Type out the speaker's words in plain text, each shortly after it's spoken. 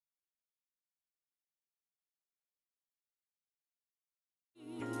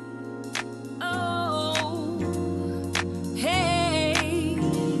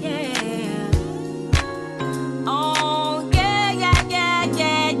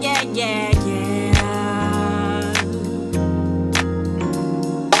yeah, yeah.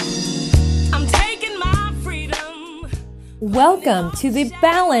 I'm taking my freedom. Welcome to the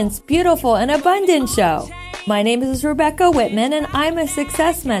Balanced, Beautiful, and Abundant Show. My name is Rebecca Whitman, and I'm a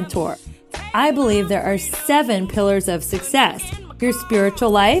success mentor. I believe there are 7 pillars of success: your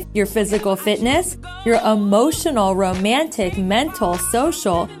spiritual life, your physical fitness, your emotional, romantic, mental,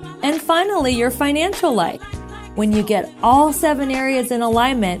 social, and finally, your financial life. When you get all 7 areas in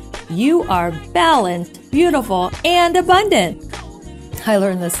alignment, you are balanced, beautiful, and abundant. I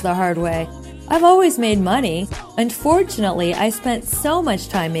learned this the hard way. I've always made money. Unfortunately, I spent so much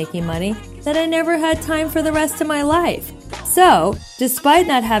time making money that I never had time for the rest of my life. So, despite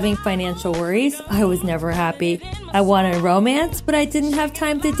not having financial worries, I was never happy. I wanted romance, but I didn't have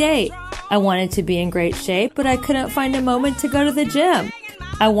time to date. I wanted to be in great shape, but I couldn't find a moment to go to the gym.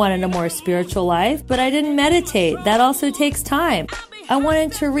 I wanted a more spiritual life, but I didn't meditate. That also takes time. I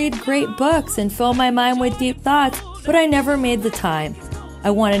wanted to read great books and fill my mind with deep thoughts, but I never made the time.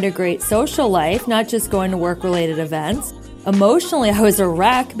 I wanted a great social life, not just going to work-related events. Emotionally, I was a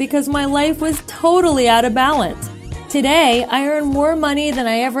wreck because my life was totally out of balance. Today, I earn more money than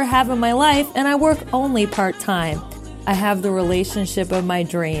I ever have in my life, and I work only part-time. I have the relationship of my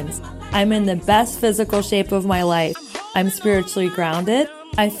dreams. I'm in the best physical shape of my life. I'm spiritually grounded.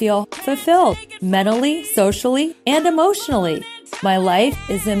 I feel fulfilled mentally, socially, and emotionally. My life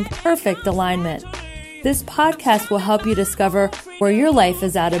is in perfect alignment. This podcast will help you discover where your life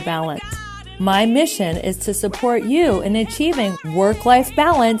is out of balance. My mission is to support you in achieving work-life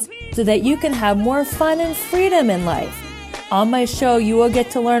balance so that you can have more fun and freedom in life. On my show, you will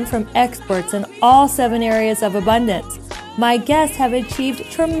get to learn from experts in all 7 areas of abundance. My guests have achieved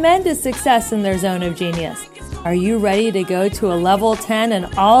tremendous success in their zone of genius. Are you ready to go to a level 10 in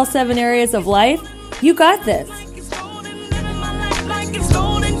all 7 areas of life? You got this.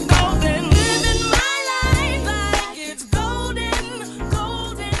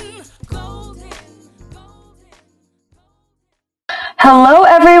 Hello,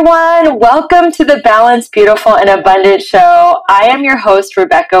 everyone. Welcome to the Balanced, Beautiful, and Abundant Show. I am your host,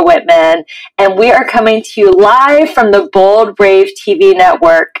 Rebecca Whitman, and we are coming to you live from the Bold Brave TV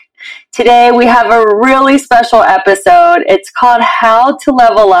network. Today, we have a really special episode. It's called How to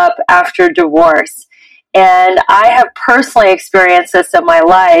Level Up After Divorce. And I have personally experienced this in my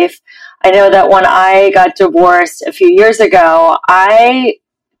life. I know that when I got divorced a few years ago, I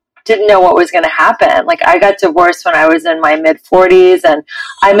didn't know what was going to happen. Like, I got divorced when I was in my mid-40s, and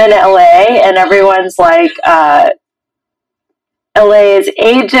I'm in LA, and everyone's like, LA is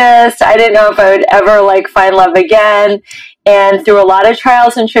ageist. I didn't know if I would ever find love again. And through a lot of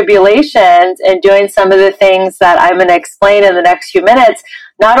trials and tribulations and doing some of the things that I'm going to explain in the next few minutes,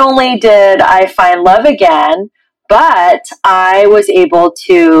 not only did I find love again, but I was able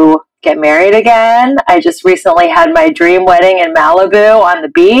to get married again. I just recently had my dream wedding in Malibu on the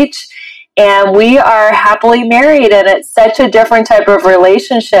beach, and we are happily married, and it's such a different type of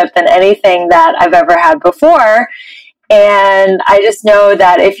relationship than anything that I've ever had before. And I just know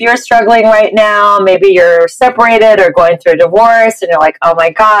that if you're struggling right now, maybe you're separated or going through a divorce, and you're like, oh my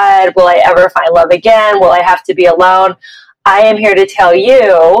God, will I ever find love again? Will I have to be alone? I am here to tell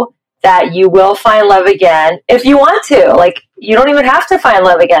you that you will find love again if you want to. You don't even have to find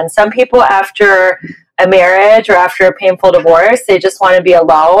love again. Some people, after a marriage or after a painful divorce, they just want to be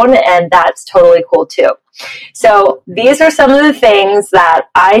alone, and that's totally cool too. So these are some of the things that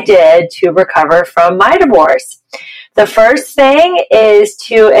I did to recover from my divorce. The first thing is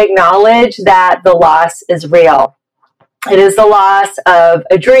to acknowledge that the loss is real. It is the loss of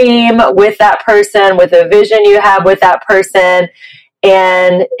a dream with that person, with a vision you have with that person,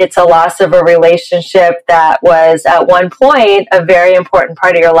 and it's a loss of a relationship that was at one point a very important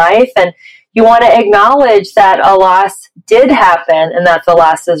part of your life, and you want to acknowledge that a loss did happen and that the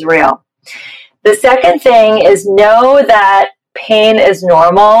loss is real. The second thing is know that pain is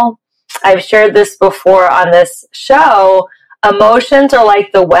normal. I've shared this before on this show. Emotions are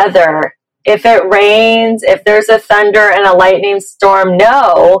like the weather. If it rains, if there's a thunder and a lightning storm,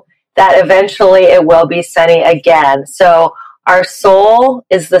 know that eventually it will be sunny again. So our soul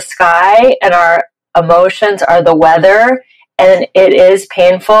is the sky and our emotions are the weather, and it is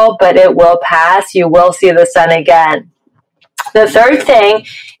painful, but it will pass. You will see the sun again. The third thing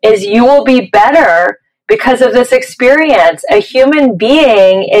is you will be better because of this experience. A human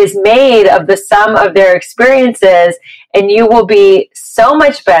being is made of the sum of their experiences, and you will be so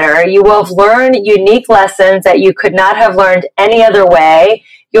much better. You will have learned unique lessons that you could not have learned any other way.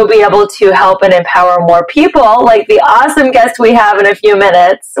 You'll be able to help and empower more people, like the awesome guest we have in a few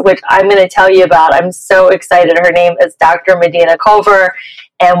minutes, which I'm going to tell you about. I'm so excited. Her name is Dr. Medina Culver,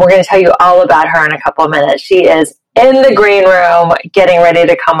 and we're going to tell you all about her in a couple of minutes. She is in the green room getting ready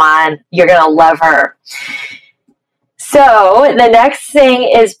to come on. You're going to love her. So the next thing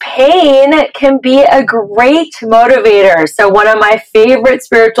is pain can be a great motivator. So one of my favorite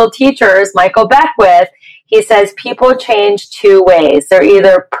spiritual teachers, Michael Beckwith, he says people change two ways. They're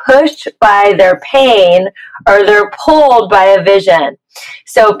either pushed by their pain or they're pulled by a vision.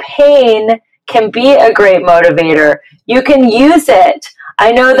 So pain can be a great motivator. You can use it.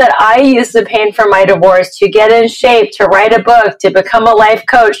 I know that I used the pain from my divorce to get in shape, to write a book, to become a life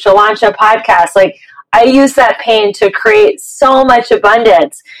coach, to launch a podcast. Like, I use that pain to create so much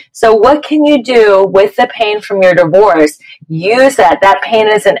abundance. So what can you do with the pain from your divorce? Use that. That pain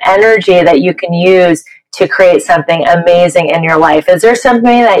is an energy that you can use to create something amazing in your life. Is there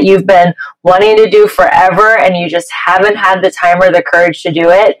something that you've been wanting to do forever and you just haven't had the time or the courage to do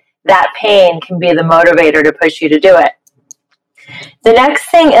it? That pain can be the motivator to push you to do it. The next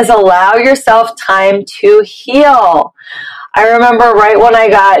thing is allow yourself time to heal. I remember right when I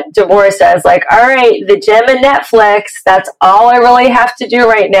got divorced, I was like, all right, the gym and Netflix, that's all I really have to do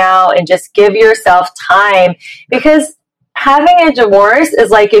right now, and just give yourself time. Because having a divorce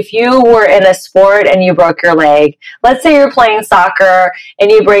is like if you were in a sport and you broke your leg. Let's say you're playing soccer and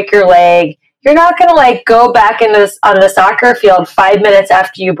you break your leg. You're not going to like go back on the soccer field 5 minutes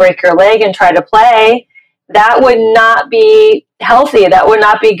after you break your leg and try to play. That would not be healthy. That would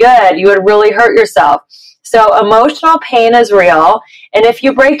not be good. You would really hurt yourself. So emotional pain is real. And if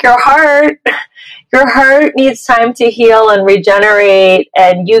you break your heart needs time to heal and regenerate,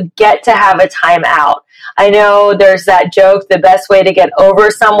 and you get to have a time out. I know there's that joke, the best way to get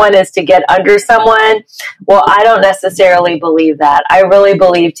over someone is to get under someone. Well, I don't necessarily believe that. I really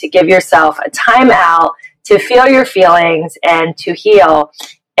believe to give yourself a time out to feel your feelings and to heal.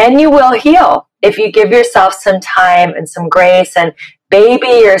 And you will heal if you give yourself some time and some grace and baby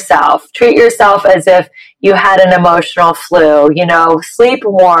yourself. Treat yourself as if you had an emotional flu. You know, sleep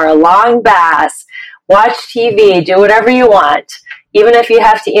more, long baths, watch TV, do whatever you want. Even if you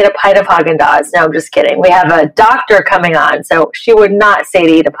have to eat a pint of Haagen-Dazs. No, I'm just kidding. We have a doctor coming on, so she would not say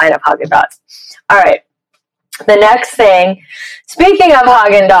to eat a pint of Haagen-Dazs. All right. The next thing, speaking of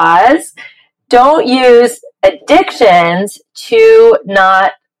Haagen-Dazs, don't use addictions to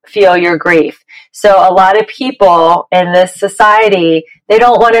not feel your grief. So a lot of people in this society, they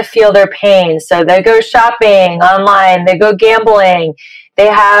don't want to feel their pain. So they go shopping online, they go gambling, they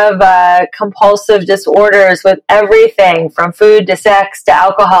have compulsive disorders with everything from food to sex to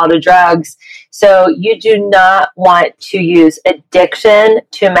alcohol to drugs. So you do not want to use addiction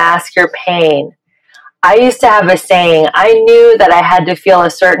to mask your pain. I used to have a saying, I knew that I had to feel a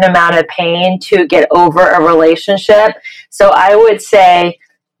certain amount of pain to get over a relationship. So I would say,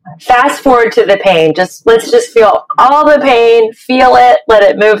 fast forward to the pain. Let's just feel all the pain, feel it, let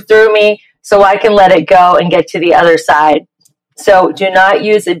it move through me so I can let it go and get to the other side. So do not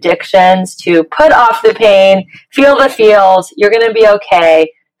use addictions to put off the pain, feel the feels, you're going to be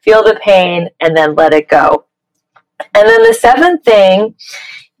okay, feel the pain, and then let it go. And then the seventh thing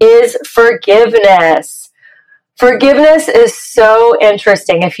is forgiveness. Forgiveness is so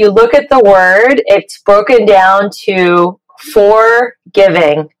interesting. If you look at the word, it's broken down to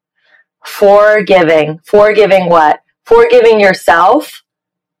forgiving. Forgiving what? Forgiving yourself.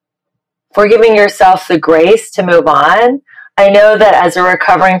 Forgiving yourself the grace to move on. I know that as a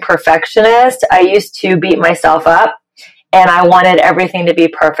recovering perfectionist, I used to beat myself up and I wanted everything to be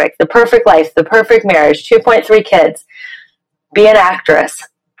perfect. The perfect life, the perfect marriage, 2.3 kids, be an actress.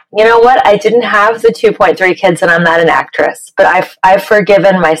 You know what? I didn't have the 2.3 kids and I'm not an actress, but I've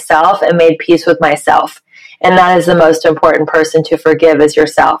forgiven myself and made peace with myself. And that is the most important person to forgive is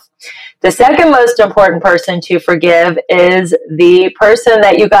yourself. The second most important person to forgive is the person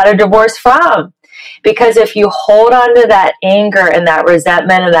that you got a divorce from. Because if you hold on to that anger and that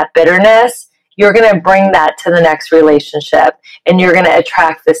resentment and that bitterness, you're going to bring that to the next relationship. And you're going to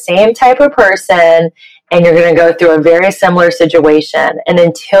attract the same type of person and you're going to go through a very similar situation. And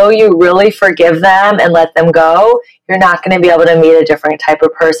until you really forgive them and let them go, you're not going to be able to meet a different type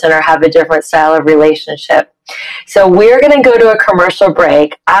of person or have a different style of relationship. So we're going to go to a commercial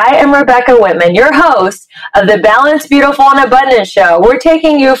break. I am Rebecca Whitman, your host of the Balanced, Beautiful, and Abundant Show. We're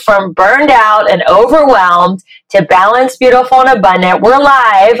taking you from burned out and overwhelmed to balanced, beautiful, and abundant. We're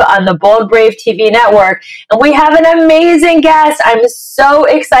live on the Bold Brave TV network, and we have an amazing guest. I'm so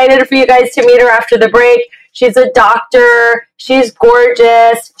excited for you guys to meet her after the break. She's a doctor. She's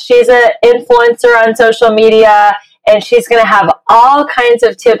gorgeous. She's an influencer on social media. and she's going to have all kinds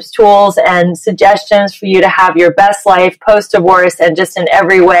of tips, tools, and suggestions for you to have your best life post-divorce and just in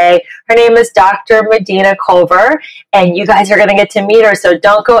every way. Her name is Dr. Medina Culver, and you guys are going to get to meet her, so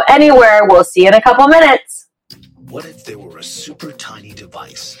don't go anywhere. We'll see you in a couple minutes. What if there were a super tiny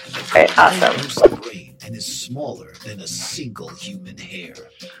device Right, awesome. the brain and is smaller than a single human hair?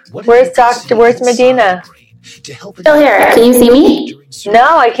 Where's Medina? Still here. Can you see me?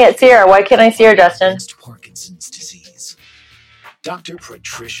 No, I can't see her. Why can't I see her, Justin? Parkinson's disease. Dr.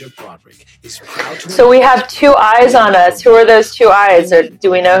 Patricia Broderick is proud to... So we have two eyes on us. Who are those two eyes? Or do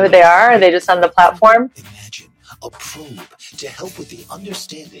we know who they are? Are they just on the platform? Imagine a probe to help with the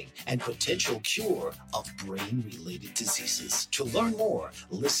understanding and potential cure of brain-related diseases. To learn more,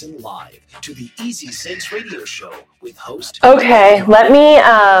 listen live to the Easy Sense radio show with host... Okay, let me,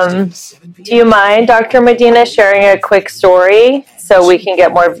 do you mind, Dr. Medina, sharing a quick story so we can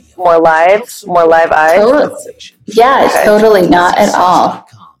get more live eyes? Totally. Yeah, okay. Totally, not at all.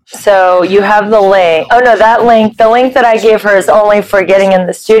 So you have the link. Oh, no, the link that I gave her is only for getting in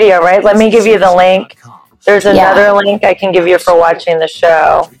the studio, right? Let me give you the link. There's another link I can give you for watching the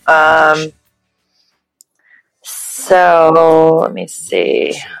show. So let me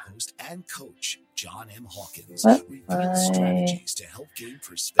see.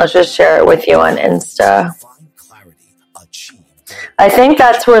 I'll just share it with you on Insta. I think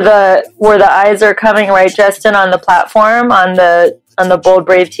that's where the eyes are coming, right, Justin, on the platform, on the Bold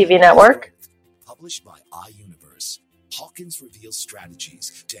Brave TV network. Published by iUniverse, Hawkins reveals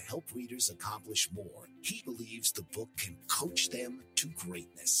strategies to help readers accomplish more. He believes the book can coach them to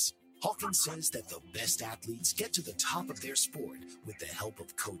greatness. Hawkins says that the best athletes get to the top of their sport with the help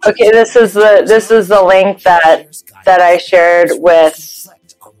of coaches. Okay, this is the link that I shared with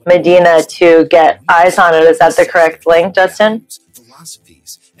Medina to get eyes on it. Is that the correct link, Justin?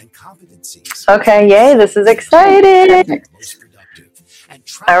 Okay, yay, this is exciting.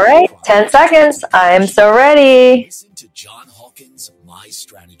 All right, 10 seconds. I'm so ready. Listen to John Hawkins' My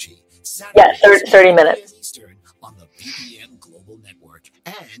Strategy. Yeah, 30 minutes. Eastern on the BBM Global Network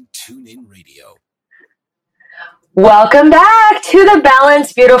and TuneIn Radio. Welcome back to the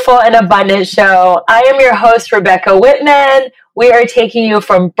Balanced, Beautiful, and Abundant Show. I am your host, Rebecca Whitman. We are taking you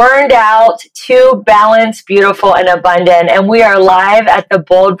from burned out to balanced, beautiful, and abundant, and we are live at the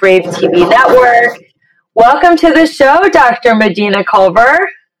Bold Brave TV network. Welcome to the show, Dr. Medina Culver.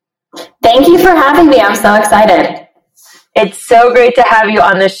 Thank you for having me. I'm so excited. It's so great to have you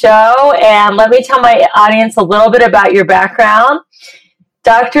on the show, and let me tell my audience a little bit about your background.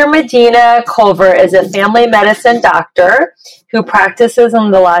 Dr. Medina Culver is a family medicine doctor who practices in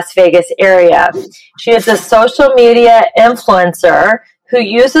the Las Vegas area. She is a social media influencer who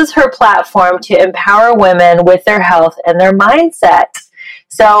uses her platform to empower women with their health and their mindset.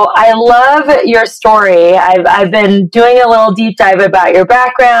 So I love your story. I've been doing a little deep dive about your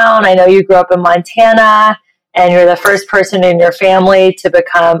background. I know you grew up in Montana, and you're the first person in your family to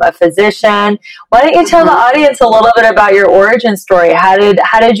become a physician. Why don't you tell the audience a little bit about your origin story? How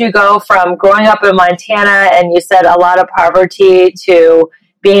did you go from growing up in Montana, and you said a lot of poverty, to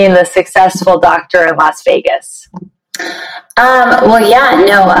being the successful doctor in Las Vegas?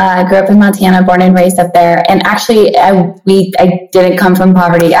 I grew up in Montana, born and raised up there. And actually, I didn't come from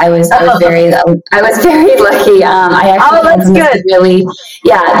poverty. I was very lucky.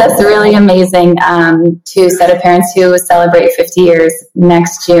 That's really amazing. To set of parents who celebrate 50 years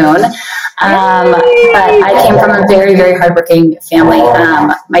next June. But I came from a very, very hardworking family.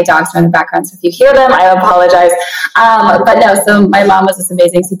 My dogs are in the background, so if you hear them, I apologize. So my mom was this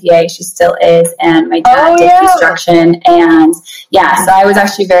amazing CPA. She still is. And my dad did construction. And so I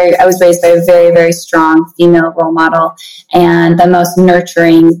was raised by a very, very strong female role model and the most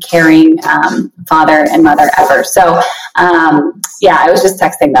nurturing, caring father and mother ever. So, I was just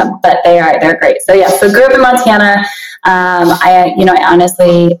texting them, but they're great. So grew up in Montana.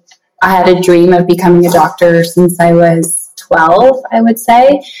 I had a dream of becoming a doctor since I was 12, I would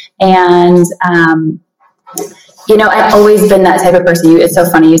say. And, I've always been that type of person. It's so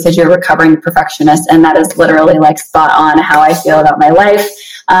funny. You said you're a recovering perfectionist, and that is literally like spot on how I feel about my life,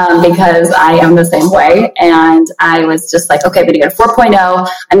 because I am the same way. And I was just like, okay, I'm going to get a 4.0.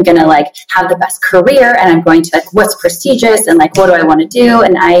 I'm going to have the best career, and I'm going to what's prestigious, and what do I want to do?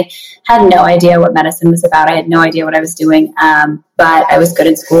 And I had no idea what medicine was about. I had no idea what I was doing. But I was good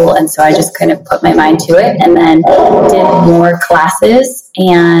in school. And so I just kind of put my mind to it, and then did more classes,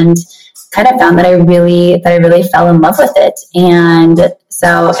 and kind of found that I really fell in love with it. And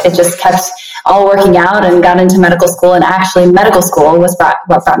so it just kept all working out, and got into medical school. And actually medical school was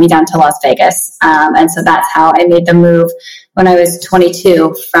what brought me down to Las Vegas. And so that's how I made the move when I was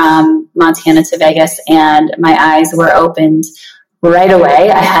 22 from Montana to Vegas, and my eyes were opened right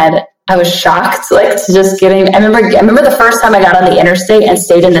away. I was shocked, like, to just I remember the first time I got on the interstate and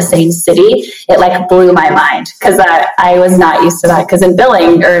stayed in the same city. It like blew my mind, because I was not used to that. Because in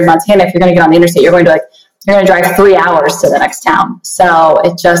Billing or in Montana, if you're going to get on the interstate, you're going to drive 3 hours to the next town. So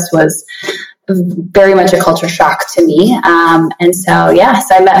it just was very much a culture shock to me. And so,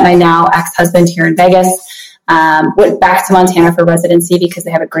 so I met my now ex-husband here in Vegas. Went back to Montana for residency because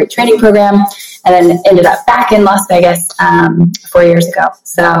they have a great training program, and then ended up back in Las Vegas 4 years ago.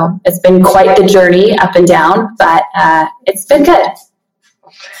 So it's been quite the journey up and down, but it's been good.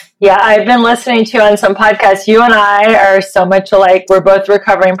 Yeah, I've been listening to you on some podcasts. You and I are so much alike. We're both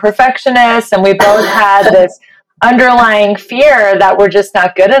recovering perfectionists, and we both had this underlying fear that we're just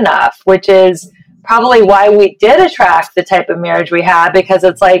not good enough, which is probably why we did attract the type of marriage we had, because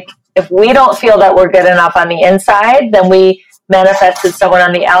it's like, if we don't feel that we're good enough on the inside, then we manifested someone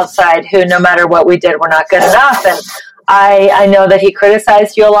on the outside who, no matter what we did, we're not good enough. And I know that he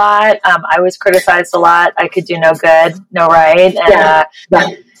criticized you a lot. I was criticized a lot. I could do no good, no right. And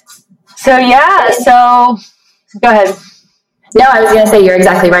so go ahead. No, I was going to say, you're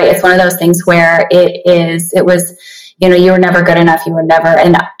exactly right. It's one of those things where it was, you were never good enough. You were never,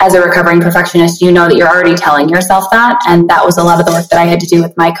 and as a recovering perfectionist, you know that you're already telling yourself that. And that was a lot of the work that I had to do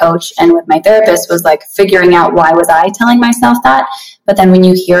with my coach and with my therapist, was like figuring out, why was I telling myself that? But then when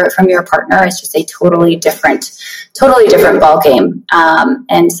you hear it from your partner, it's just a totally different ball game.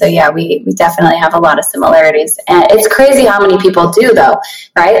 And so, we definitely have a lot of similarities, and it's crazy how many people do, though,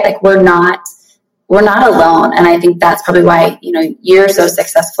 right? Like, we're not alone. And I think that's probably why, you're so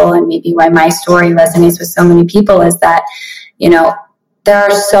successful, and maybe why my story resonates with so many people, is that, there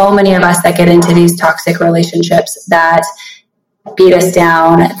are so many of us that get into these toxic relationships that beat us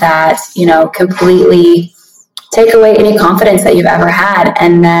down, that, completely take away any confidence that you've ever had,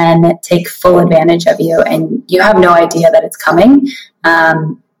 and then take full advantage of you. And you have no idea that it's coming.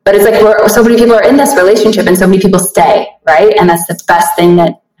 But it's like, so many people are in this relationship, and so many people stay, right? And that's the best thing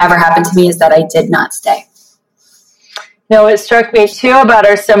that ever happened to me, is that I did not stay. No, what struck me too about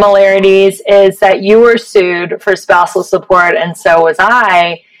our similarities is that you were sued for spousal support, and so was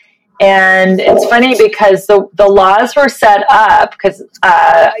I. And it's funny because the laws were set up, because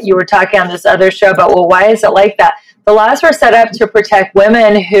you were talking on this other show about, well, why is it like that? The laws were set up to protect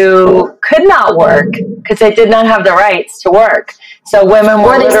women who could not work because they did not have the rights to work. So women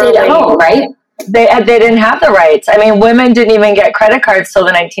were, or they stayed at home, right? They didn't have the rights. I mean, women didn't even get credit cards till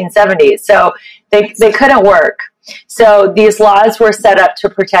the 1970s. So they couldn't work. So these laws were set up to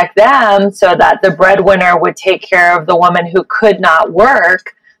protect them, so that the breadwinner would take care of the woman who could not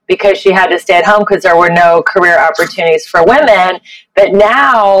work, because she had to stay at home because there were no career opportunities for women. But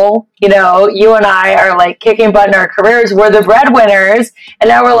now, you and I are like kicking butt in our careers. We're the breadwinners. And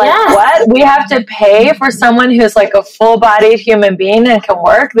now we're like, yes. What? We have to pay for someone who's like a full-bodied human being and can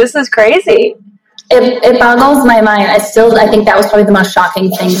work? This is crazy. It boggles my mind. I think that was probably the most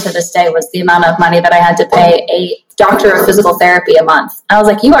shocking thing to this day, was the amount of money that I had to pay a doctor of physical therapy a month. I was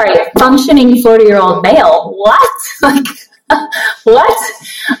like, you are a functioning 40-year-old male. What? Like, what?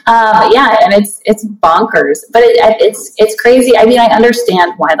 And it's bonkers, but it's crazy. I mean, I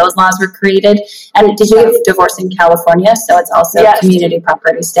understand why those laws were created. And did you get divorced in California? So it's also a community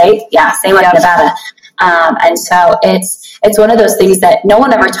property state. Yeah, same with Nevada. And so it's one of those things that no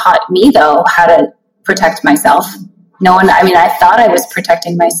one ever taught me, though, how to protect myself. I thought I was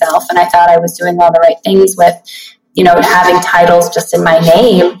protecting myself, and I thought I was doing all the right things with, having titles just in my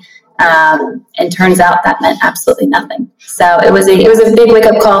name. And turns out that meant absolutely nothing. So it was a big wake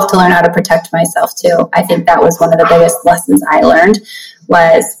up call to learn how to protect myself too. I think that was one of the biggest lessons I learned,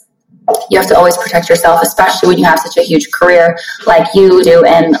 was you have to always protect yourself, especially when you have such a huge career like you do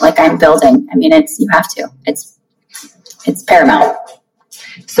and like I'm building. I mean, you have to. It's paramount.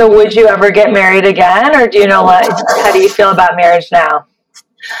 So would you ever get married again, or how do you feel about marriage now?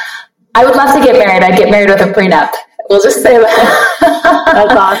 I would love to get married. I'd get married with a prenup. We'll just say that.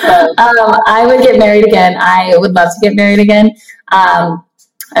 That's awesome. I would get married again. I would love to get married again.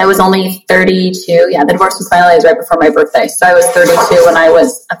 I was only 32. Yeah, the divorce was finalized right before my birthday. So I was 32 when I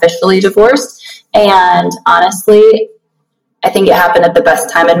was officially divorced. And honestly, I think it happened at the best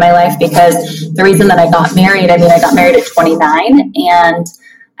time in my life, because the reason that I got married at 29, and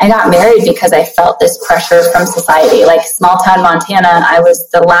I got married because I felt this pressure from society. Like small town Montana, I was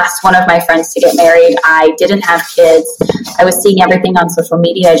the last one of my friends to get married. I didn't have kids. I was seeing everything on social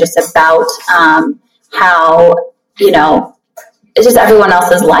media just about how, it's just everyone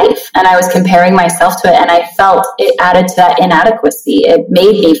else's life. And I was comparing myself to it, and I felt it added to that inadequacy. It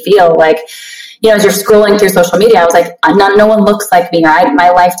made me feel like, as you're scrolling through social media, I was like, no one looks like me, or my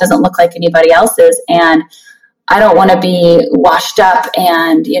life doesn't look like anybody else's. And I don't want to be washed up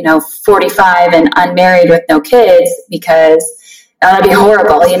and, 45 and unmarried with no kids, because that'd be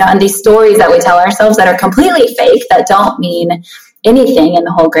horrible, and these stories that we tell ourselves that are completely fake, that don't mean anything in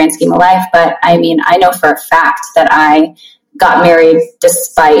the whole grand scheme of life. But I mean, I know for a fact that I got married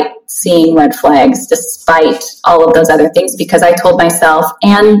despite seeing red flags, despite all of those other things, because I told myself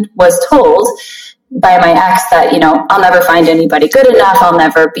and was told by my ex that, I'll never find anybody good enough. I'll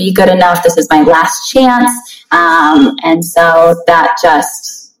never be good enough. This is my last chance. And so that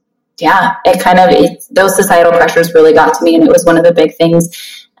just, those societal pressures really got to me. And it was one of the big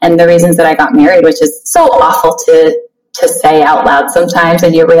things and the reasons that I got married, which is so awful to say out loud sometimes.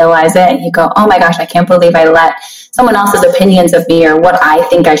 And you realize it and you go, oh my gosh, I can't believe I let someone else's opinions of me or what I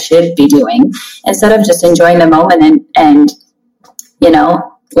think I should be doing, instead of just enjoying the moment and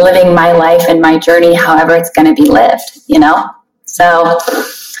living my life and my journey however it's going to be lived, So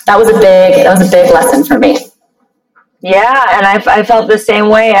that was a big lesson for me. Yeah, and I felt the same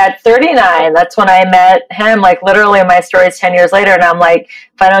way at 39. That's when I met him. Like, literally, my story is 10 years later, and I'm like,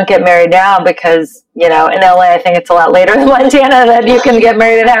 if I don't get married now, because in LA, I think it's a lot later than Montana that you can get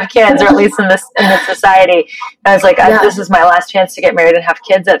married and have kids, or at least in this society. And I was like, this is my last chance to get married and have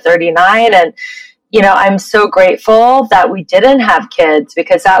kids at 39, and I'm so grateful that we didn't have kids,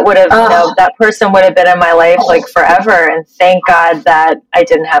 because that would have, that person would have been in my life like forever. And thank God that I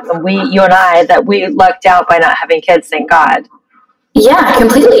didn't have them. You and I, that we lucked out by not having kids. Thank God. Yeah,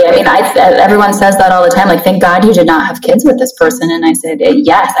 completely. I mean, everyone says that all the time. Like, thank God you did not have kids with this person. And I said,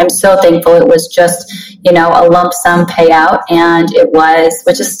 yes, I'm so thankful. It was just, a lump sum payout. And it was,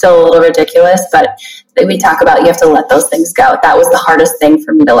 which is still a little ridiculous, but we talk about, you have to let those things go. That was the hardest thing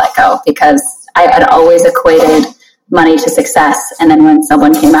for me to let go, because I had always equated money to success. And then when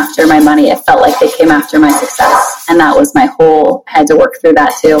someone came after my money, it felt like they came after my success. And that was I had to work through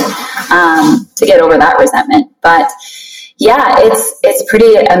that too, to get over that resentment. But yeah, it's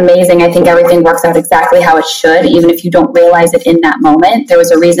pretty amazing. I think everything works out exactly how it should, even if you don't realize it in that moment. There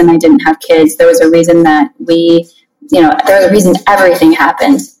was a reason I didn't have kids. There was a reason that there's a reason everything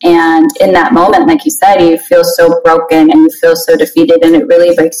happened. And in that moment, like you said, you feel so broken and you feel so defeated, and it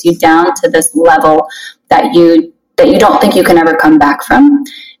really breaks you down to this level that you don't think you can ever come back from.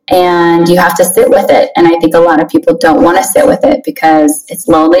 And you have to sit with it. And I think a lot of people don't want to sit with it, because it's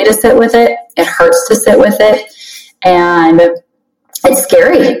lonely to sit with it. It hurts to sit with it. And it's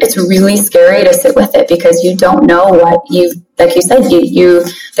scary. It's really scary to sit with it, because you don't know what like you said,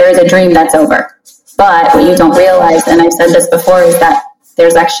 there is a dream that's over. But what you don't realize, and I've said this before, is that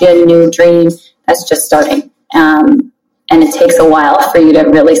there's actually a new dream that's just starting. And it takes a while for you to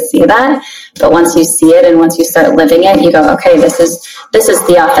really see that. But once you see it and once you start living it, you go, okay, this is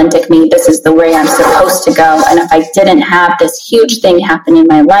the authentic me. This is the way I'm supposed to go. And if I didn't have this huge thing happen in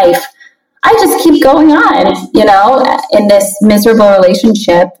my life, I just keep going on, in this miserable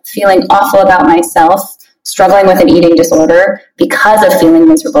relationship, feeling awful about myself, struggling with an eating disorder because of feeling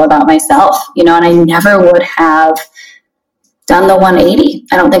miserable about myself, and I never would have done the 180.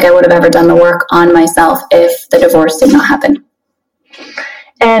 I don't think I would have ever done the work on myself if the divorce did not happen.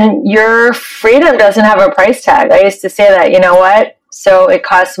 And your freedom doesn't have a price tag. I used to say that, so it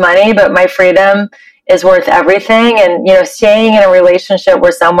costs money, but my freedom is worth everything. And, staying in a relationship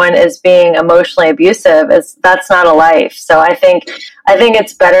where someone is being emotionally abusive, that's not a life. So I think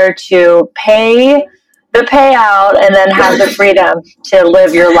it's better to pay the payout and then have the freedom to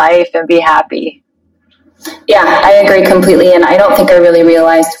live your life and be happy. Yeah, I agree completely. And I don't think I really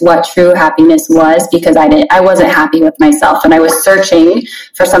realized what true happiness was, because I wasn't happy with myself, and I was searching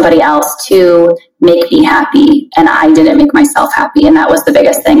for somebody else to make me happy, and I didn't make myself happy. And that was the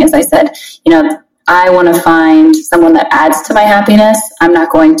biggest thing. As I said, I want to find someone that adds to my happiness. I'm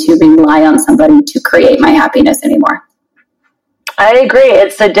not going to rely on somebody to create my happiness anymore. I agree.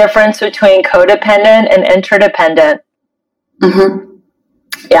 It's the difference between codependent and interdependent. Mm-hmm.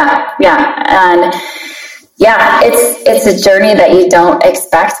 Yeah. And it's a journey that you don't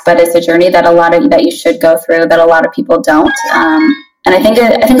expect, but it's a journey that you should go through, that a lot of people don't. And I think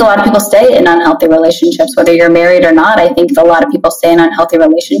a lot of people stay in unhealthy relationships, whether you're married or not. I think a lot of people stay in unhealthy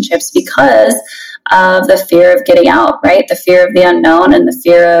relationships because of the fear of getting out, right? The fear of the unknown and the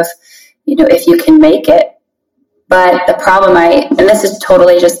fear of, if you can make it. But the problem and this is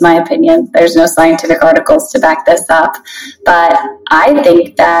totally just my opinion, there's no scientific articles to back this up, but I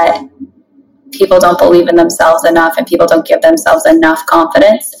think that people don't believe in themselves enough, and people don't give themselves enough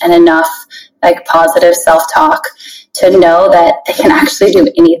confidence and enough positive self-talk to know that they can actually do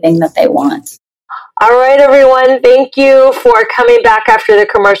anything that they want. All right, everyone. Thank you for coming back after the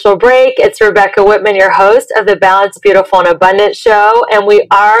commercial break. It's Rebecca Whitman, your host of the Balanced, Beautiful, and Abundant Show. And we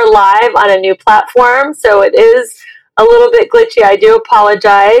are live on a new platform, so it is a little bit glitchy. I do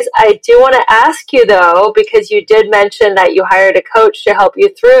apologize. I do want to ask you, though, because you did mention that you hired a coach to help you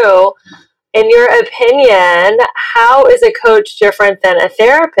through. In your opinion, how is a coach different than a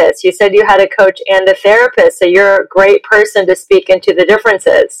therapist? You said you had a coach and a therapist, so you're a great person to speak into the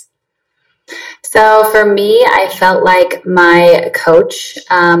differences. So for me, I felt like my coach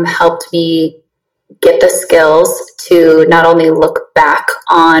helped me get the skills to not only look back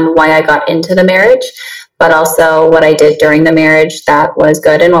on why I got into the marriage, but also what I did during the marriage that was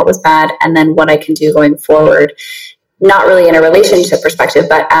good and what was bad, and then what I can do going forward. Not really in a relationship perspective,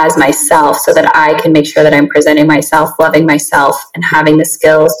 but as myself, so that I can make sure that I'm presenting myself, loving myself, and having the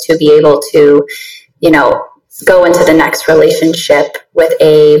skills to be able to, go into the next relationship with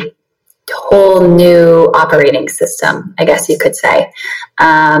a whole new operating system, I guess you could say.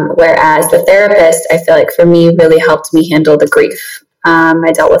 Whereas the therapist, I feel like for me, really helped me handle the grief.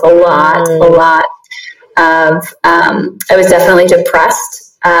 I dealt with a lot of, I was definitely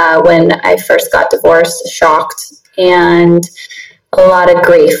depressed when I first got divorced, shocked, and a lot of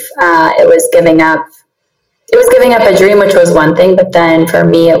grief. It was giving up a dream, which was one thing, but then for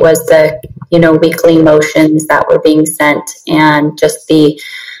me, it was the, weekly emotions that were being sent, and just the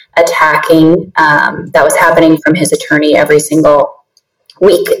attacking that was happening from his attorney every single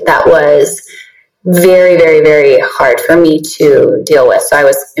week. That was very, very, very hard for me to deal with. So I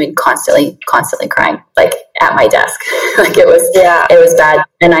was, constantly crying, like at my desk. Like it was bad.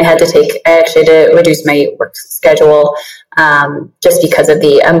 And I actually had to reduce my work schedule just because of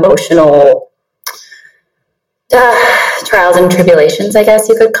the emotional trials and tribulations, I guess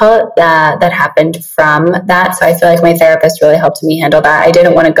you could call it, that happened from that. So I feel like my therapist really helped me handle that. I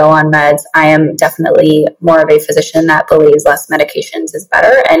didn't want to go on meds. I am definitely more of a physician that believes less medications is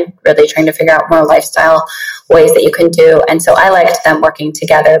better, and really trying to figure out more lifestyle ways that you can do. And so I liked them working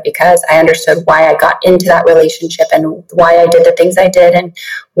together because I understood why I got into that relationship and why I did the things I did, and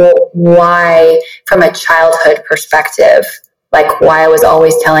why, from a childhood perspective, like why I was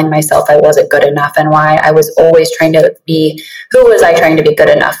always telling myself I wasn't good enough, and why I was always trying to be, who was I trying to be good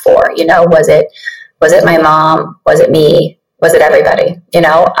enough for? Was it my mom? Was it me? Was it everybody?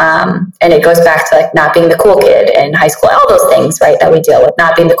 And it goes back to like not being the cool kid in high school, all those things, right, that we deal with,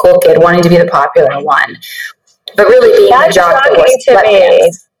 not being the cool kid, wanting to be the popular one, but really being the jock that was to me.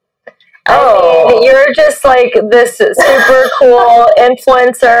 You're just like this super cool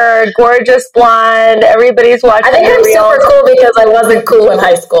influencer, gorgeous blonde. Everybody's watching. I think I'm super cool because I wasn't cool in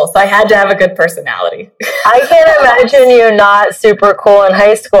high school, so I had to have a good personality. I can't imagine you not super cool in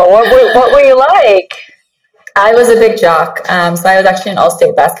high school. What were you like? I was a big jock. So I was actually an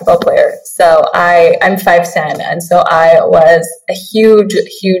all-state basketball player. So I'm 5'10", and so I was a huge,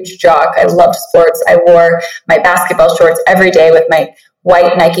 huge jock. I loved sports. I wore my basketball shorts every day with my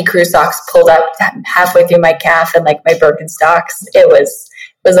white Nike Crew socks pulled up halfway through my calf, and like my Birkenstocks. It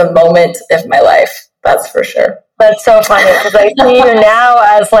was a moment of my life, that's for sure. That's so funny because I see you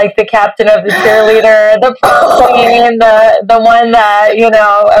now as like the captain of the cheerleader, the prom queen, the one that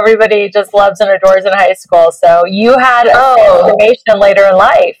everybody just loves and adores in high school. So you had a transformation later in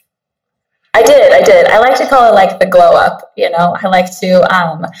life. I did. I like to call it like the glow up, I like to,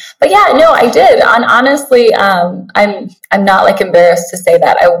 but yeah, no, I did. Honestly, I'm not like embarrassed to say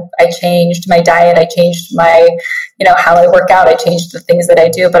that I changed my diet. I changed my, how I work out. I changed the things that I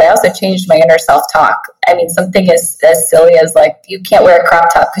do, but I also changed my inner self-talk. Something as silly as like, you can't wear a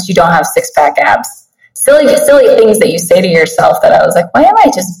crop top because you don't have 6-pack abs. Silly things that you say to yourself that I was like, why am I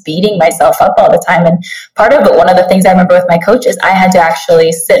just beating myself up all the time? And part of it, one of the things I remember with my coach is I had to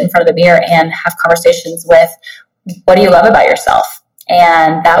actually sit in front of the mirror and have conversations with, what do you love about yourself?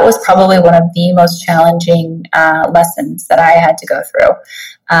 And that was probably one of the most challenging lessons that I had to go through.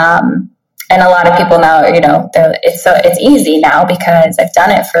 And a lot of people now, it's easy now because I've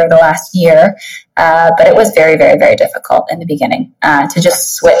done it for the last year. But it was very, very, very difficult in the beginning to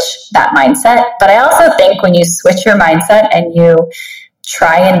just switch that mindset. But I also think when you switch your mindset and you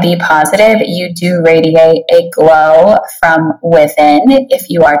try and be positive, you do radiate a glow from within if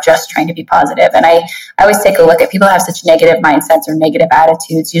you are just trying to be positive. And I always take a look at people who have such negative mindsets or negative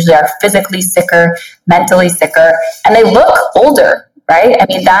attitudes, usually are physically sicker, mentally sicker, and they look older. Right?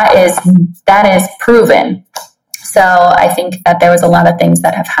 That is proven. So I think that there was a lot of things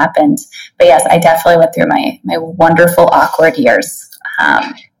that have happened. But yes, I definitely went through my wonderful, awkward years.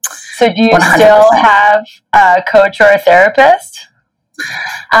 So do you 100%. Still have a coach or a therapist?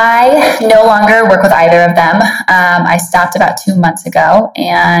 I no longer work with either of them. I stopped about 2 months ago,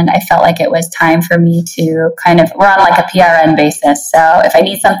 and I felt like it was time for me to we're on like a PRN basis. So if I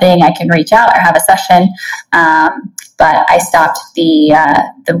need something, I can reach out or have a session. But I stopped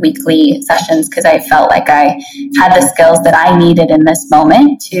the weekly sessions because I felt like I had the skills that I needed in this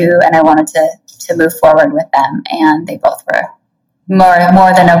moment and I wanted to move forward with them. And they both were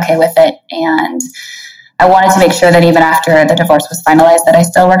more than okay with it. And I wanted to make sure that even after the divorce was finalized that I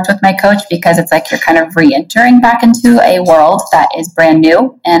still worked with my coach, because it's like you're kind of re-entering back into a world that is brand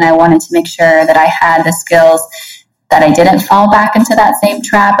new. And I wanted to make sure that I had the skills, that I didn't fall back into that same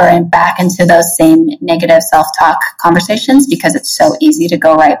trap or back into those same negative self-talk conversations, because it's so easy to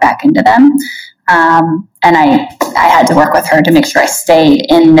go right back into them. And I had to work with her to make sure I stay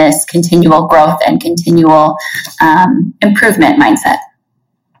in this continual growth and continual improvement mindset.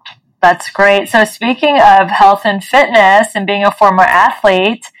 That's great. So speaking of health and fitness and being a former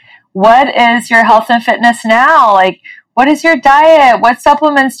athlete, what is your health and fitness now? Like, what is your diet? What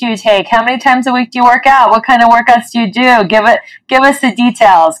supplements do you take? How many times a week do you work out? What kind of workouts do you do? Give us the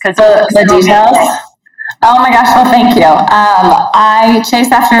details. The details? Oh my gosh, well, thank you. I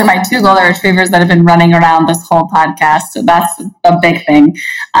chase after my 2 golden retrievers that have been running around this whole podcast. So that's a big thing.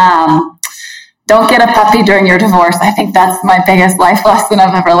 Don't get a puppy during your divorce. I think that's my biggest life lesson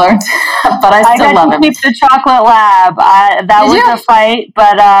I've ever learned. But I still love him. Keep the chocolate lab. That was a fight,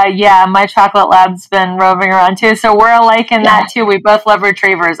 but my chocolate lab's been roving around too. So we're alike in that too. We both love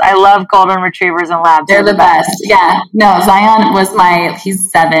retrievers. I love golden retrievers and labs. They're the best. Yeah. No, Zion was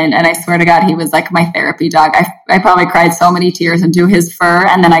he's 7, and I swear to God, he was like my therapy dog. I probably cried so many tears into his fur,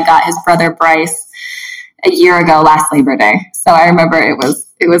 and then I got his brother Bryce a year ago, last Labor Day. So I remember it was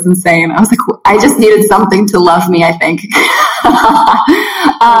insane. I was like, I just needed something to love me, I think.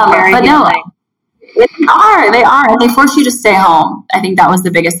 But no, they are. They force you to stay home. I think that was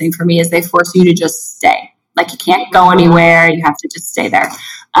the biggest thing for me, is they force you to just stay. Like, you can't go anywhere. You have to just stay there.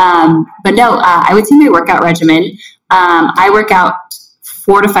 But no, I would say my workout regimen, I work out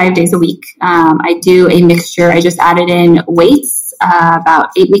 4 to 5 days a week. I do a mixture. I just added in weights about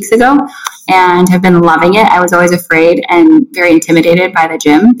 8 weeks ago, and have been loving it. I was always afraid and very intimidated by the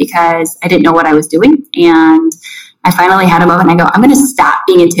gym because I didn't know what I was doing. And I finally had a moment. I go, I'm going to stop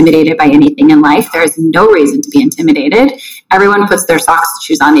being intimidated by anything in life. There is no reason to be intimidated. Everyone puts their socks and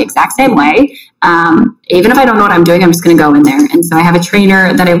shoes on the exact same way. Even if I don't know what I'm doing, I'm just going to go in there. And so I have a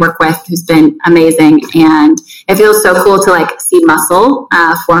trainer that I work with who's been amazing. And it feels so cool to like see muscle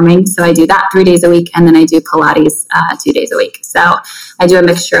forming. So I do that 3 days a week. And then I do Pilates 2 days a week. So I do a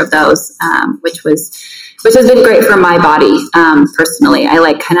mixture of those, which has been great for my body personally. I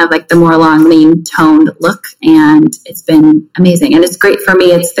like kind of like the more long, lean, toned look. And it's been amazing. And it's great for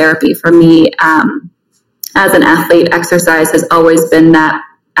me. It's therapy for me. As an athlete, exercise has always been that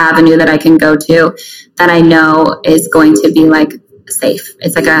avenue that I can go to that I know is going to be like safe.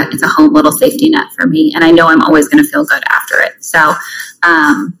 It's a home little safety net for me. And I know I'm always going to feel good after it. So,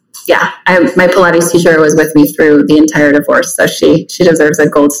 my Pilates teacher was with me through the entire divorce. So she deserves a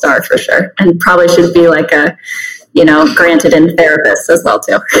gold star for sure. And probably should be like a, granted in therapist as well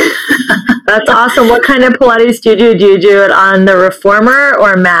too. That's awesome. What kind of Pilates do you do? Do you do it on the reformer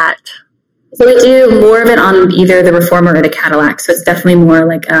or mat? So we do more of it on either the reformer or the Cadillac. So it's definitely more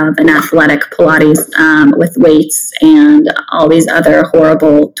like an athletic Pilates with weights and all these other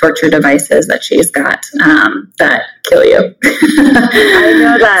horrible torture devices that she's got that kill you. I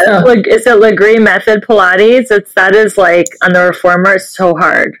know that. So, is it Legree method Pilates? That is like on the reformer, it's so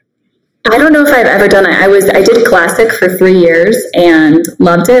hard. I don't know if I've ever done it. I did classic for 3 years and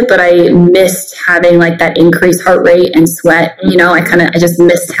loved it, but I missed having like that increased heart rate and sweat. I just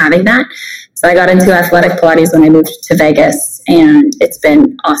missed having that. So I got into athletic Pilates when I moved to Vegas, and it's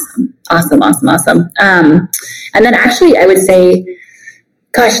been awesome. And then actually I would say,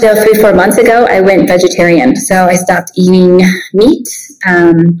 3-4 months ago, I went vegetarian. So I stopped eating meat,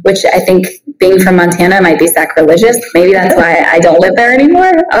 which I think being from Montana might be sacrilegious. Maybe that's why I don't live there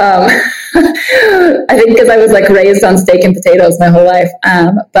anymore. I think because I was like raised on steak and potatoes my whole life.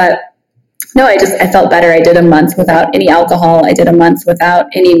 But no, I felt better. I did a month without any alcohol. I did a month without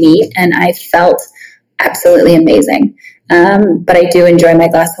any meat, and I felt absolutely amazing. But I do enjoy my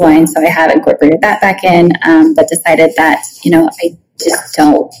glass of wine, so I have incorporated that back in, but decided that, I just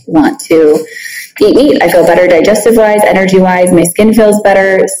don't want to eat meat. I feel better digestive-wise, energy-wise. My skin feels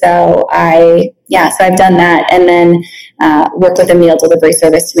better. So I've done that, and then worked with a meal delivery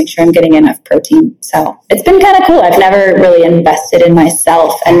service to make sure I'm getting enough protein. So it's been kind of cool. I've never really invested in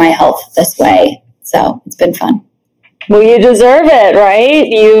myself and my health this way. So it's been fun. Well, you deserve it, right?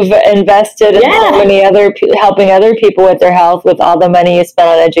 You've invested in so many other helping other people with their health with all the money you spent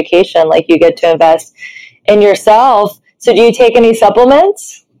on education. Like, you get to invest in yourself. So do you take any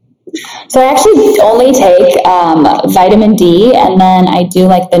supplements? So I actually only take vitamin D, and then I do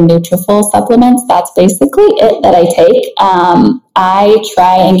like the Nutrafol supplements. That's basically it that I take. I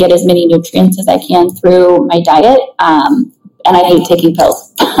try and get as many nutrients as I can through my diet. And I hate taking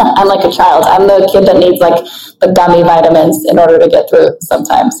pills. I'm like a child. I'm the kid that needs like the gummy vitamins in order to get through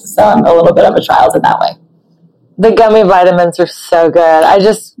sometimes. So I'm a little bit of a child in that way. The gummy vitamins are so good.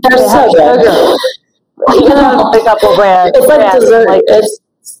 They're so good. You know, a couple brands. It's like dessert. Like, it's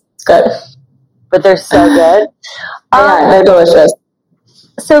good. But they're so good. Yeah, they're delicious.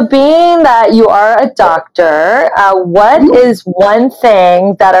 So being that you are a doctor, what is one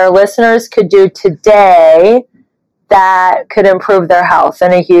thing that our listeners could do today that could improve their health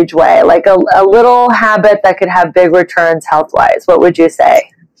in a huge way? Like a little habit that could have big returns health-wise. What would you say?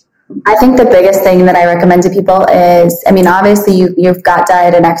 I think the biggest thing that I recommend to people is, I mean, obviously you've got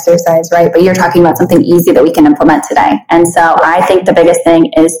diet and exercise, right? But you're talking about something easy that we can implement today. And so I think the biggest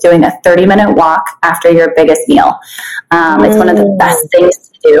thing is doing a 30-minute walk after your biggest meal. It's one of the best things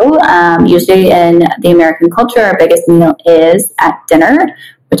to do. Usually in the American culture, our biggest meal is at dinner,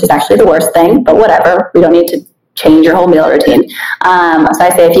 which is actually the worst thing, but whatever. We don't need to change your whole meal routine. So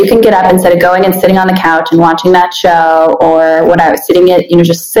I say, if you can get up instead of going and sitting on the couch and watching that show, or when I was sitting at,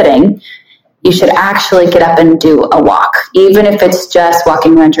 just sitting, you should actually get up and do a walk. Even if it's just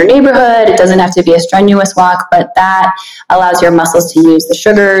walking around your neighborhood, it doesn't have to be a strenuous walk, but that allows your muscles to use the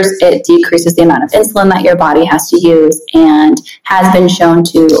sugars. It decreases the amount of insulin that your body has to use, and has been shown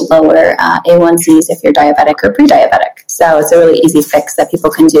to lower A1Cs if you're diabetic or pre-diabetic. So it's a really easy fix that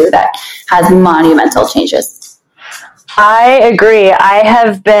people can do that has monumental changes. I agree. I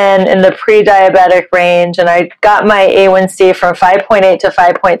have been in the pre-diabetic range, and I got my A1C from 5.8 to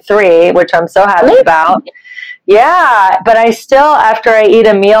 5.3, which I'm so happy about. Yeah, but I still, after I eat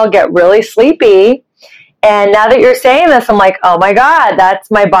a meal, get really sleepy. And now that you're saying this, I'm like, oh my God, that's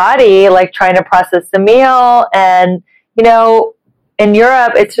my body, like, trying to process the meal. And, in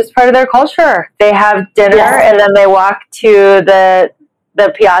Europe, it's just part of their culture. They have dinner, and then they walk to the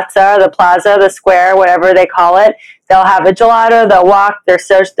piazza, the plaza, the square, whatever they call it. They'll have a gelato, they'll walk, they're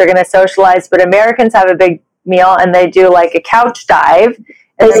going to socialize. But Americans have a big meal, and they do like a couch dive,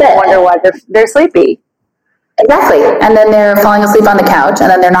 and they wonder why they're sleepy. Exactly. And then they're falling asleep on the couch, and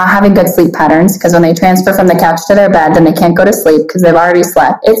then they're not having good sleep patterns, because when they transfer from the couch to their bed, then they can't go to sleep because they've already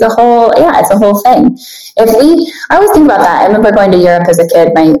slept. It's a whole thing. I always think about that. I remember going to Europe as a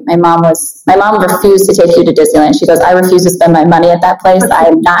kid. My mom refused to take you to Disneyland. She goes, I refuse to spend my money at that place. I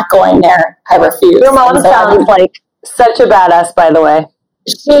am not going there. I refuse. Your mom sounds like such a badass, by the way.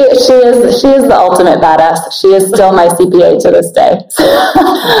 She is the ultimate badass. She is still my CPA to this day.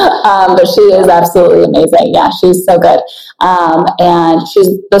 But she is absolutely amazing. Yeah, she's so good. And she's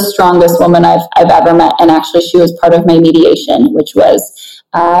the strongest woman I've ever met. And actually, she was part of my mediation, which was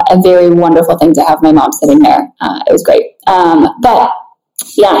a very wonderful thing to have my mom sitting there. It was great. But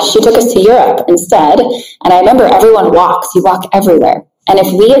yeah, she took us to Europe instead. And I remember everyone walks. You walk everywhere. And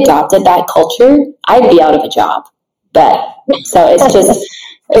if we adopted that culture, I'd be out of a job. But so it's just.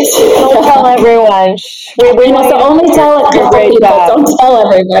 Don't tell everyone. We must only tell a couple people. Don't tell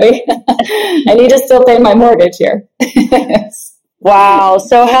everybody. I need to still pay my mortgage here. Wow.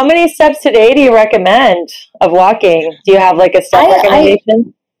 So how many steps today do you recommend of walking? Do you have like a step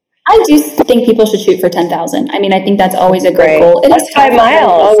recommendation? I do think people should shoot for 10,000. I mean, I think that's always a great goal. That's 5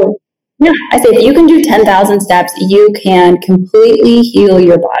 miles. Yeah, I say if you can do 10,000 steps, you can completely heal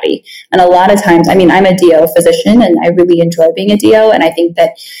your body. And a lot of times, I mean, I'm a DO physician, and I really enjoy being a DO. And I think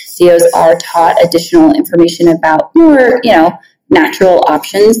that DOs are taught additional information about more, natural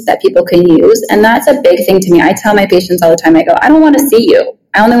options that people can use. And that's a big thing to me. I tell my patients all the time, I go, I don't want to see you.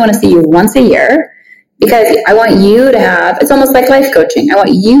 I only want to see you once a year, because I want you to have, it's almost like life coaching. I want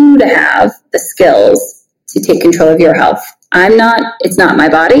you to have the skills to take control of your health. It's not my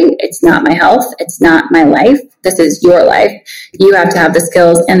body. It's not my health. It's not my life. This is your life. You have to have the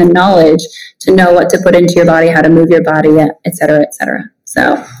skills and the knowledge to know what to put into your body, how to move your body, et cetera, et cetera.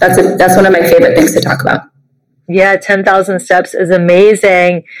 So that's one of my favorite things to talk about. Yeah, 10,000 steps is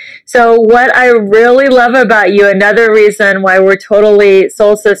amazing. So what I really love about you, another reason why we're totally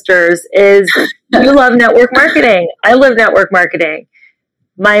soul sisters, is you love network marketing. I love network marketing.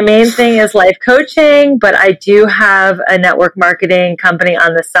 My main thing is life coaching, but I do have a network marketing company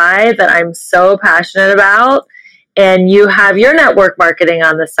on the side that I'm so passionate about. And you have your network marketing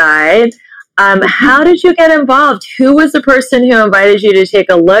on the side. How did you get involved? Who was the person who invited you to take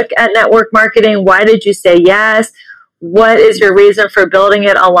a look at network marketing? Why did you say yes? what is your reason for building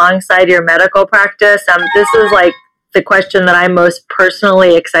it alongside your medical practice? This is like the question that I'm most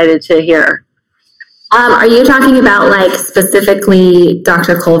personally excited to hear. Are you talking about like specifically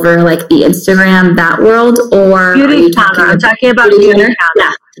Dr. Culver, like the Instagram, that world, or Beauty Counter? I'm talking about Beauty Counter.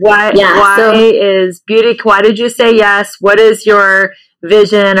 Yeah. Why did you say yes? What is your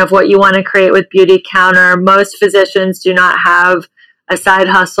vision of what you want to create with Beauty Counter? Most physicians do not have a side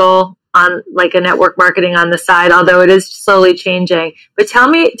hustle on like a network marketing on the side, although it is slowly changing. But tell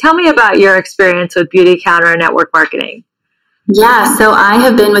me about your experience with Beauty Counter and network marketing. Yeah, so I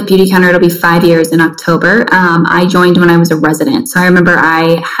have been with Beauty Counter. It'll be 5 years in October. I joined when I was a resident. So I remember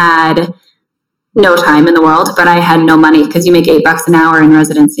I had no time in the world, but I had no money because you make $8 an hour in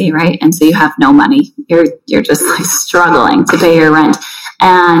residency, right? And so you have no money. You're just like struggling to pay your rent.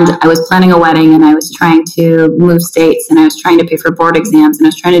 And I was planning a wedding, and I was trying to move states, and I was trying to pay for board exams, and I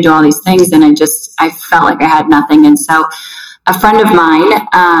was trying to do all these things, and I felt like I had nothing. And so a friend of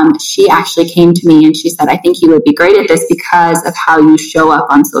mine, she actually came to me and she said, I think you would be great at this because of how you show up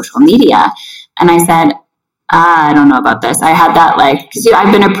on social media. And I said, I don't know about this. I had that because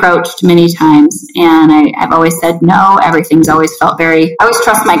I've been approached many times, and I've always said no. Everything's always felt I always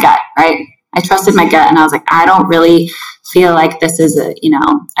trust my gut, right? I trusted my gut, and I was like, I don't really feel like this is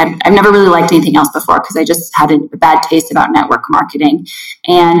I've never really liked anything else before because I just had a bad taste about network marketing.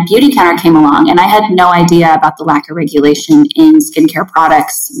 And Beauty Counter came along, and I had no idea about the lack of regulation in skincare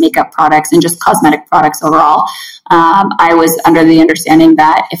products, makeup products, and just cosmetic products overall. I was under the understanding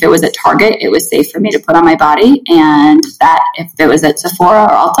that if it was at Target, it was safe for me to put on my body, and that if it was at Sephora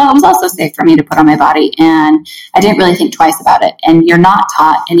or Ulta, it was also safe for me to put on my body. And I didn't really think twice about it. And you're not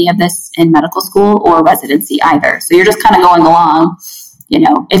taught any of this in medical school or residency either. So you're just kind of going along,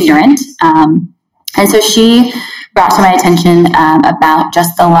 ignorant. And so she brought to my attention about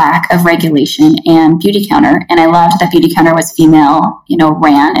just the lack of regulation and Beauty Counter. And I loved that Beauty Counter was female,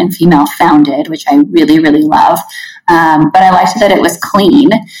 ran and female founded, which I really, really love. But I liked that it was clean.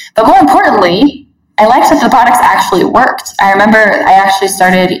 But more importantly, I liked that the products actually worked. I remember I actually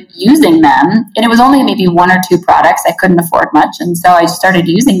started using them, and it was only maybe 1 or 2 products. I couldn't afford much. And so I started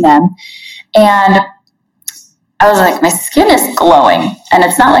using them. And I was like, my skin is glowing, and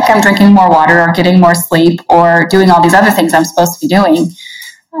it's not like I'm drinking more water or getting more sleep or doing all these other things I'm supposed to be doing.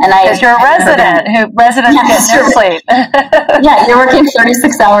 And because you're a resident residents get no sleep. Yeah, you're working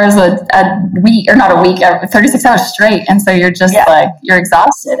 36 hours a week, or not a week, 36 hours straight, and so you're just you're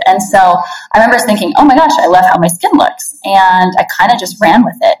exhausted. And so I remember thinking, oh my gosh, I love how my skin looks, and I kind of just ran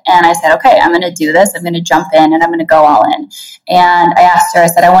with it. And I said, okay, I'm going to do this. I'm going to jump in, and I'm going to go all in. And I asked her, I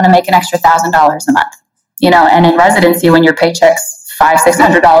said, I want to make an extra $1,000 a month. And in residency, when your paycheck's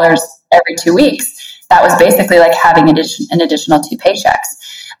 $500-$600 every 2 weeks, that was basically like having an additional 2 paychecks.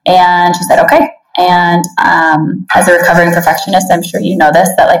 And she said, okay. And as a recovering perfectionist, I'm sure you know this,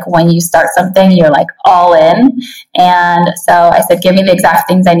 that when you start something, you're all in. And so I said, give me the exact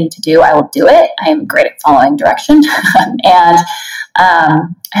things I need to do. I will do it. I am great at following direction. And I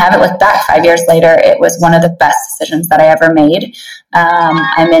haven't looked back. 5 years later, it was one of the best decisions that I ever made.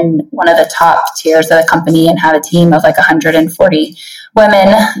 I'm in one of the top tiers of the company and have a team of 140 women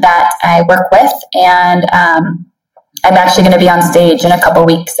that I work with. And I'm actually going to be on stage in a couple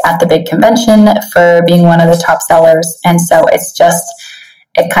weeks at the big convention for being one of the top sellers. And so it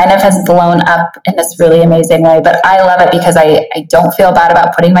kind of has blown up in this really amazing way. But I love it because I don't feel bad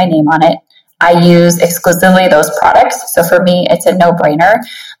about putting my name on it. I use exclusively those products. So for me, it's a no-brainer.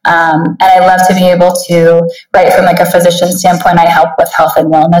 And I love to be able to, right, from a physician standpoint, I help with health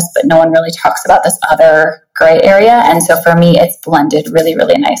and wellness, but no one really talks about this other gray area. And so for me, it's blended really,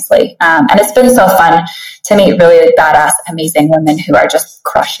 really nicely. And it's been so fun to meet really badass, amazing women who are just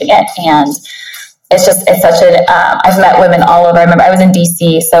crushing it. And it's such I've met women all over. I remember I was in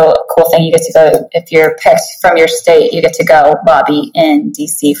DC, so cool thing, you get to go, if you're picked from your state, you get to go lobby in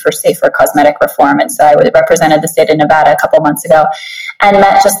DC for safer cosmetic reform. And so I represented the state of Nevada a couple months ago and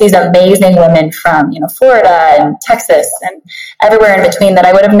met just these amazing women from, Florida and Texas and everywhere in between that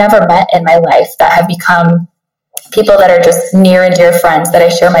I would have never met in my life, that have become people that are just near and dear friends that I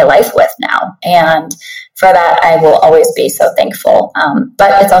share my life with now. And for that, I will always be so thankful.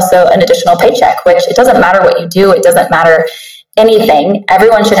 But it's also an additional paycheck, which it doesn't matter what you do. It doesn't matter anything.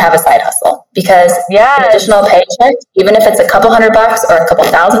 Everyone should have a side hustle because an additional paycheck, even if it's a couple $100 or a couple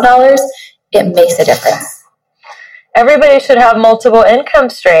 $1,000, it makes a difference. Everybody should have multiple income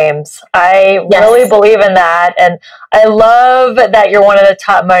streams. I really believe in that. And I love that you're one of the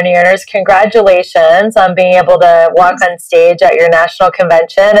top money earners. Congratulations on being able to walk on stage at your national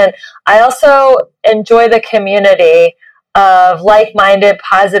convention. And I also enjoy the community of like-minded,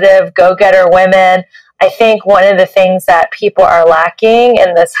 positive, go-getter women. I think one of the things that people are lacking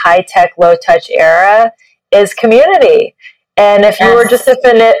in this high-tech, low-touch era is community. And if you were just a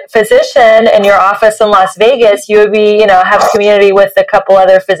physician in your office in Las Vegas, you would be, have community with a couple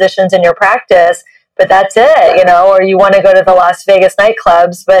other physicians in your practice, but that's it, or you want to go to the Las Vegas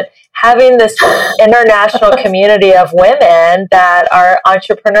nightclubs. But having this international community of women that are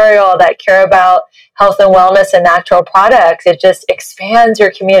entrepreneurial, that care about health and wellness and natural products, it just expands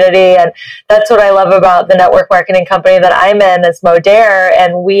your community. And that's what I love about the network marketing company that I'm in, is Modere.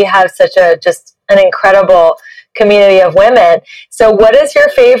 And we have such just an incredible community of women. So what is your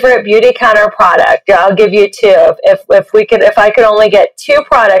favorite Beauty Counter product? I'll give you two. If I could only get two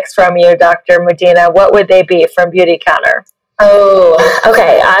products from you, Dr. Medina, what would they be from Beauty Counter? Oh,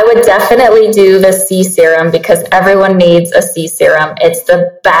 okay. I would definitely do the C serum, because everyone needs a C serum. It's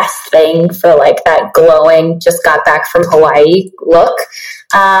the best thing for like that glowing, just got back from Hawaii look.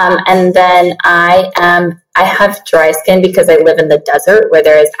 And then I have dry skin because I live in the desert where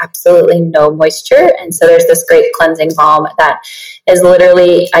there is absolutely no moisture. And so there's this great cleansing balm that is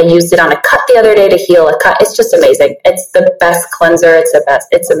literally, I used it on a cut the other day to heal a cut. It's just amazing. It's the best cleanser.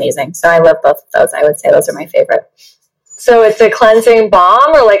 It's amazing. So I love both of those. I would say those are my favorite. So it's a cleansing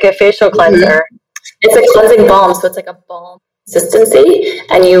balm or like a facial cleanser? Mm-hmm. It's a cleansing balm. So it's like a balm consistency,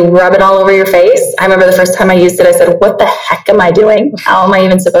 and you rub it all over your face. I remember the first time I used it, I said, what the heck am I doing? How am I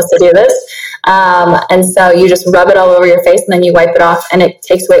even supposed to do this? And so you just rub it all over your face, and then you wipe it off, and it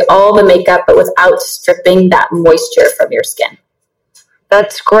takes away all the makeup, but without stripping that moisture from your skin.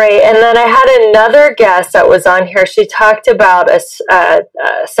 That's great. And then I had another guest that was on here. She talked about a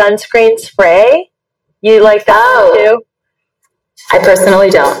sunscreen spray. You like that one too? I personally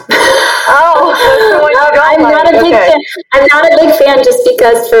don't. I'm not a big fan. I'm not a big fan, just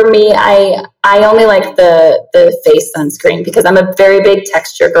because for me, I only like the face sunscreen, because I'm a very big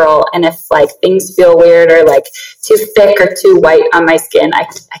texture girl, and if like things feel weird or like too thick or too white on my skin, I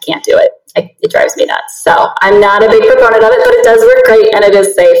can't do it. It drives me nuts. So I'm not a big proponent of it, but it does work great and it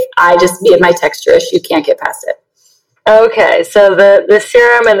is safe. Me and my texture issue can't get past it. Okay, so the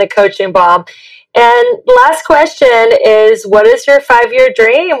serum and the coaching balm. And last question is, what is your 5-year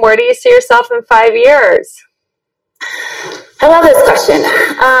dream? Where do you see yourself in 5 years? I love this question.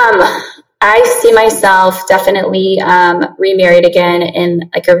 I see myself definitely remarried again in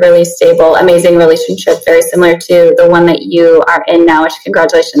like a really stable, amazing relationship, very similar to the one that you are in now, which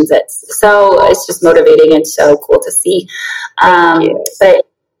congratulations. It's just motivating and so cool to see. But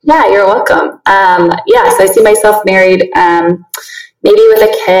yeah, you're welcome. So I see myself married, maybe with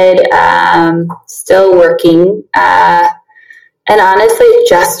a kid, still working, and honestly,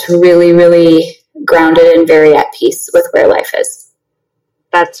 just really, really grounded and very at peace with where life is.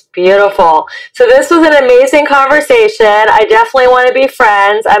 That's beautiful. So this was an amazing conversation. I definitely want to be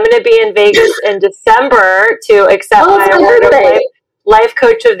friends. I'm going to be in Vegas in December to accept my award of Life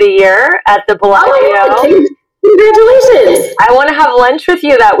Coach of the Year at the Bellagio. Congratulations. I want to have lunch with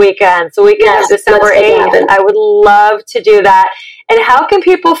you that weekend. So weekend of December 8th. I would love to do that. And how can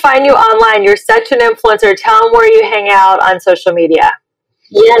people find you online? You're such an influencer. Tell them where you hang out on social media.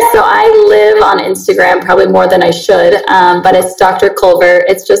 Yes, so I live on Instagram probably more than I should, but it's Dr. Culver.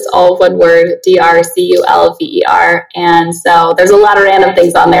 It's just all one word, DrCulver. And so there's a lot of random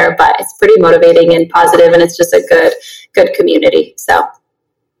things on there, but it's pretty motivating and positive, and it's just a good community. So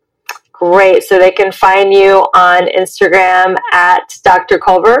great. So they can find you on Instagram at Dr.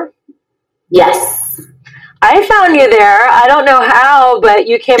 Culver? Yes. I found you there. I don't know how, but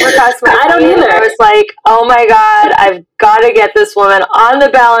you came across my feed, and I was like, oh my God, I've got to get this woman on the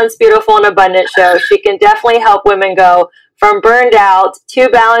Balanced, Beautiful, and Abundant show. She can definitely help women go from burned out to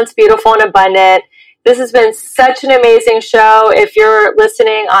balanced, beautiful, and abundant. This has been such an amazing show. If you're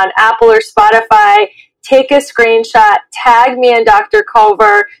listening on Apple or Spotify, take a screenshot, tag me and Dr.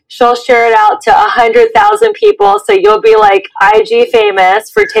 Culver. She'll share it out to 100,000 people. So you'll be like IG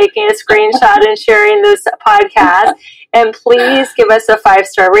famous for taking a screenshot and sharing this podcast. And please give us a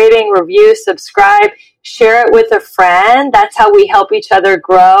 5-star rating, review, subscribe, share it with a friend. That's how we help each other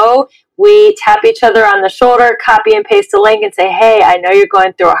grow. We tap each other on the shoulder, copy and paste a link and say, hey, I know you're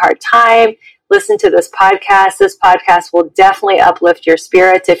going through a hard time. Listen to this podcast. This podcast will definitely uplift your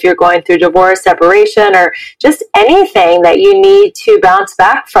spirits if you're going through divorce, separation, or just anything that you need to bounce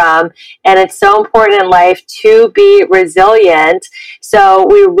back from. And it's so important in life to be resilient. So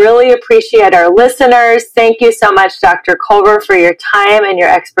we really appreciate our listeners. Thank you so much, Dr. Culver, for your time and your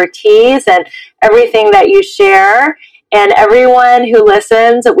expertise and everything that you share. And everyone who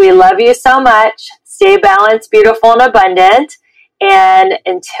listens, we love you so much. Stay balanced, beautiful, and abundant. And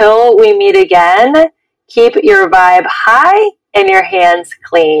until we meet again, keep your vibe high and your hands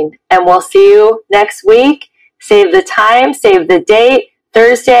clean. And we'll see you next week. Save the time, save the date,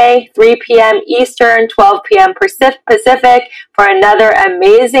 Thursday, 3 p.m. Eastern, 12 p.m. Pacific, for another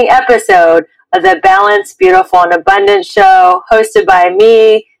amazing episode of the Balanced, Beautiful, and Abundant Show, hosted by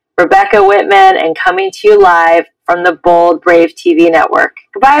me, Rebecca Whitman, and coming to you live from the Bold Brave TV network.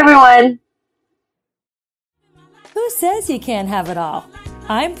 Goodbye, everyone. Who says you can't have it all?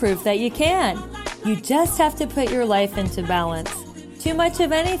 I'm proof that you can. You just have to put your life into balance. Too much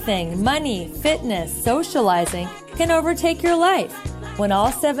of anything, money, fitness, socializing, can overtake your life. When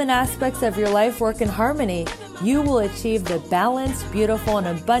all 7 aspects of your life work in harmony, you will achieve the balanced, beautiful, and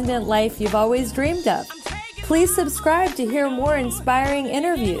abundant life you've always dreamed of. Please subscribe to hear more inspiring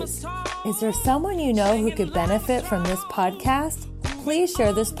interviews. Is there someone you know who could benefit from this podcast? Please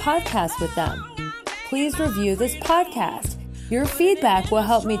share this podcast with them. Please review this podcast. Your feedback will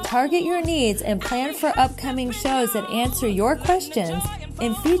help me target your needs and plan for upcoming shows that answer your questions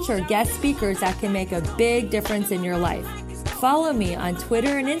and feature guest speakers that can make a big difference in your life. Follow me on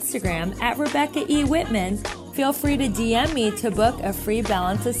Twitter and Instagram at Rebecca E. Whitman. Feel free to DM me to book a free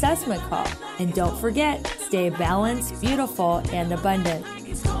balance assessment call. And don't forget, stay balanced, beautiful, and abundant.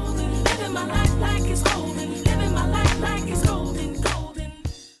 Living my life like it's golden.